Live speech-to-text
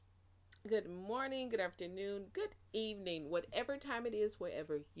good morning, good afternoon, good evening, whatever time it is,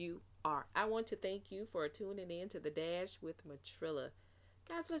 wherever you are. I want to thank you for tuning in to The Dash with Matrilla.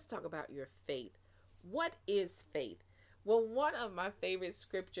 Guys, let's talk about your faith. What is faith? Well, one of my favorite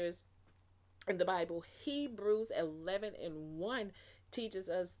scriptures in the Bible, Hebrews 11 and 1, teaches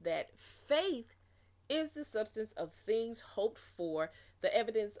us that faith is the substance of things hoped for, the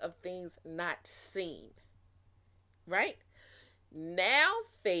evidence of things not seen. Right? Now,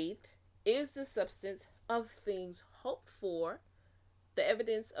 faith is the substance of things hoped for, the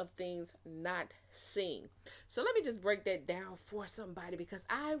evidence of things not seen. So let me just break that down for somebody because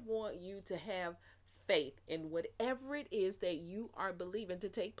I want you to have faith in whatever it is that you are believing to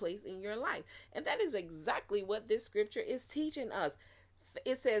take place in your life. And that is exactly what this scripture is teaching us.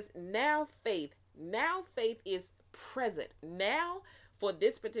 It says, now faith. Now faith is present. Now, for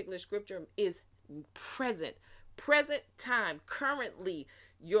this particular scripture, is present. Present time, currently,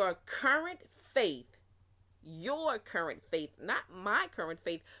 your current faith, not my current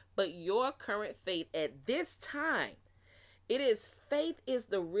faith, but your current faith at this time. It is faith is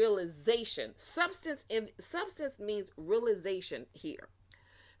the realization. Substance means realization here.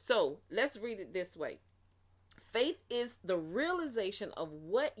 So let's read it this way. Faith is the realization of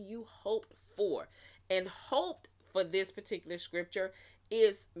what you hoped for. And hoped for this particular scripture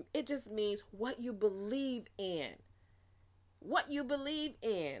it just means what you believe in. What you believe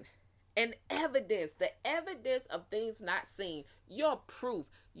in. And evidence, the evidence of things not seen. Your proof.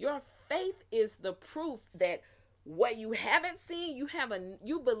 Your faith is the proof that what you haven't seen,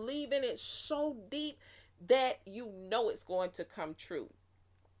 you believe in it so deep that you know it's going to come true.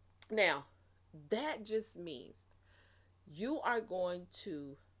 Now, that just means you are going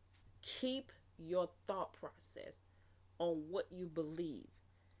to keep your thought process on what you believe.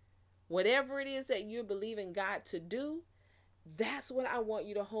 Whatever it is that you believe in God to do, that's what I want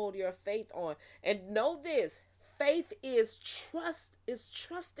you to hold your faith on. And know this, faith is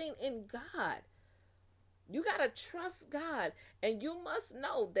trusting in God. You got to trust God. And you must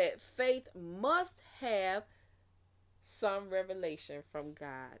know that faith must have some revelation from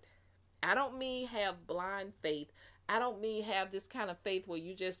God. I don't mean have blind faith. I don't mean have this kind of faith where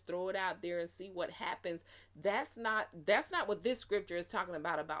you just throw it out there and see what happens. That's not what this scripture is talking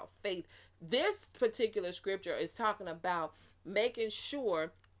about faith. This particular scripture is talking about making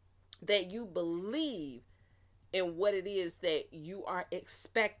sure that you believe in what it is that you are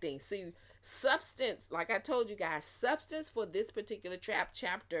expecting. See, substance, like I told you guys, substance for this particular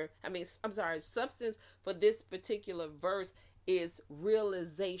substance for this particular verse is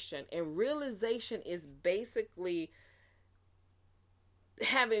realization. And realization is basically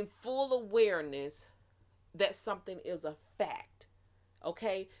having full awareness that something is a fact.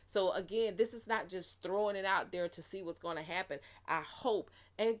 Okay, so again, this is not just throwing it out there to see what's going to happen. I hope.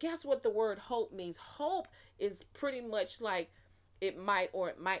 And guess what the word hope means? Hope is pretty much like it might or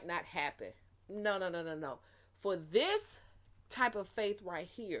it might not happen. No. For this type of faith right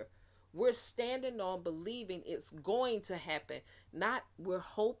here, we're standing on believing it's going to happen. Not we're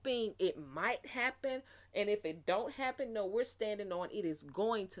hoping it might happen. And if it don't happen, no, we're standing on it is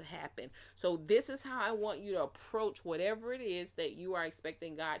going to happen. So this is how I want you to approach whatever it is that you are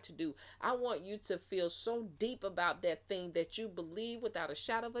expecting God to do. I want you to feel so deep about that thing that you believe without a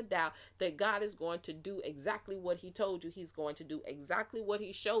shadow of a doubt that God is going to do exactly what he told you he's going to do, exactly what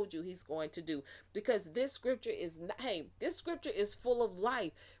he showed you he's going to do. Because this scripture this scripture is full of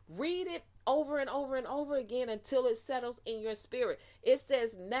life. Read it over and over and over again until it settles in your spirit. It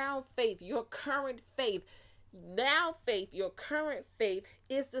says, now faith, your current faith, your current faith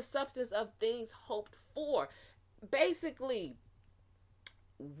is the substance of things hoped for. Basically,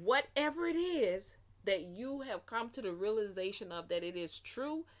 whatever it is that you have come to the realization of that it is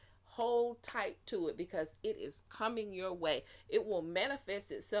true, hold tight to it because it is coming your way. It will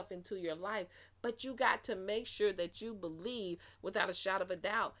manifest itself into your life, but you got to make sure that you believe without a shadow of a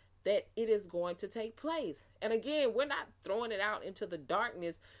doubt that it is going to take place. And again, we're not throwing it out into the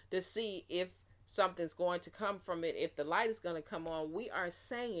darkness to see if something's going to come from it, if the light is going to come on. We are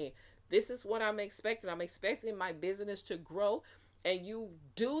saying, this is what I'm expecting. I'm expecting my business to grow, and you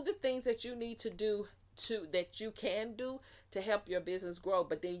do the things that you need to do that you can do to help your business grow.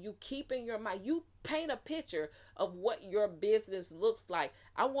 But then you keep in your mind, you paint a picture of what your business looks like.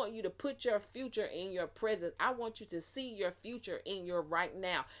 I want you to put your future in your present. I want you to see your future in your right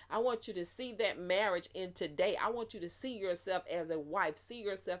now. I want you to see that marriage in today. I want you to see yourself as a wife, see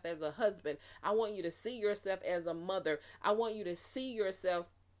yourself as a husband. I want you to see yourself as a mother. I want you to see yourself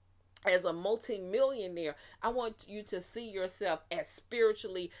as a multimillionaire. I want you to see yourself as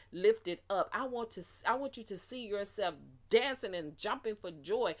spiritually lifted up. I want you to see yourself dancing and jumping for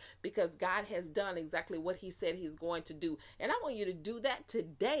joy because God has done exactly what he said he's going to do. And I want you to do that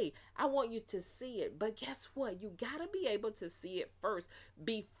today. I want you to see it. But guess what? You got to be able to see it first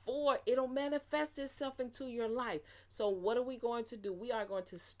before it'll manifest itself into your life. So what are we going to do? We are going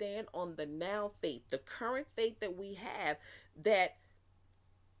to stand on the now faith, the current faith that we have, that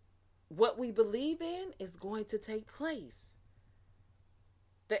what we believe in is going to take place.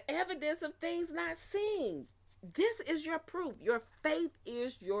 The evidence of things not seen. This is your proof. Your faith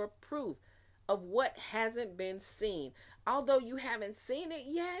is your proof of what hasn't been seen. Although you haven't seen it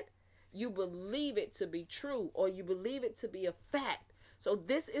yet, you believe it to be true, or you believe it to be a fact. So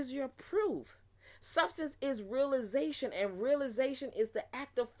this is your proof. Substance is realization, and realization is the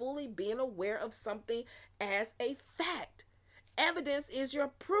act of fully being aware of something as a fact. Evidence is your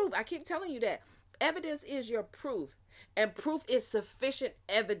proof. I keep telling you that. Evidence is your proof. And proof is sufficient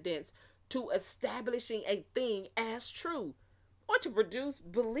evidence to establishing a thing as true, or to produce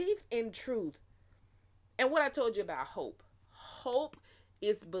belief in truth. And what I told you about hope. Hope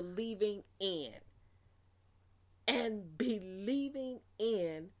is believing in. And believing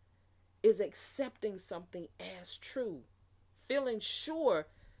in is accepting something as true. Feeling sure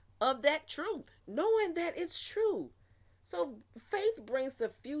of that truth. Knowing that it's true. So faith brings the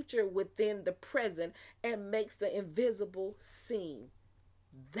future within the present and makes the invisible seen.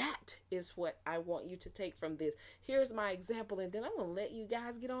 That is what I want you to take from this. Here's my example, and then I'm going to let you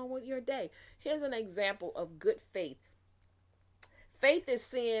guys get on with your day. Here's an example of good faith. Faith is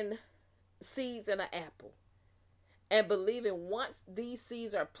seeing seeds in an apple and believing once these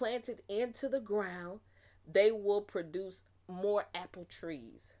seeds are planted into the ground, they will produce more apple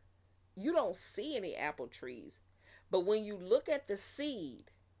trees. You don't see any apple trees. But when you look at the seed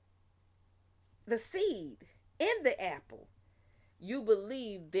in the apple, you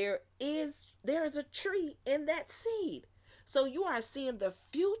believe there is a tree in that seed. So you are seeing the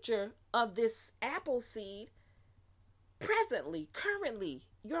future of this apple seed presently, currently.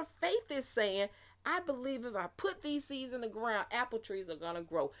 Your faith is saying, I believe if I put these seeds in the ground, apple trees are going to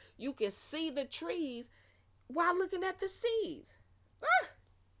grow. You can see the trees while looking at the seeds.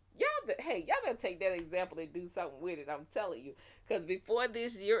 Y'all better take that example and do something with it. I'm telling you, because before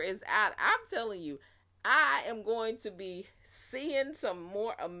this year is out, I'm telling you, I am going to be seeing some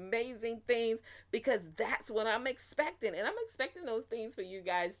more amazing things, because that's what I'm expecting. And I'm expecting those things for you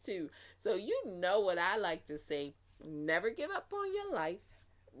guys too. So you know what I like to say, never give up on your life,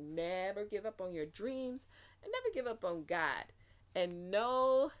 never give up on your dreams, and never give up on God. And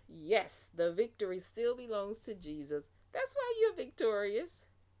know, yes, the victory still belongs to Jesus. That's why you're victorious.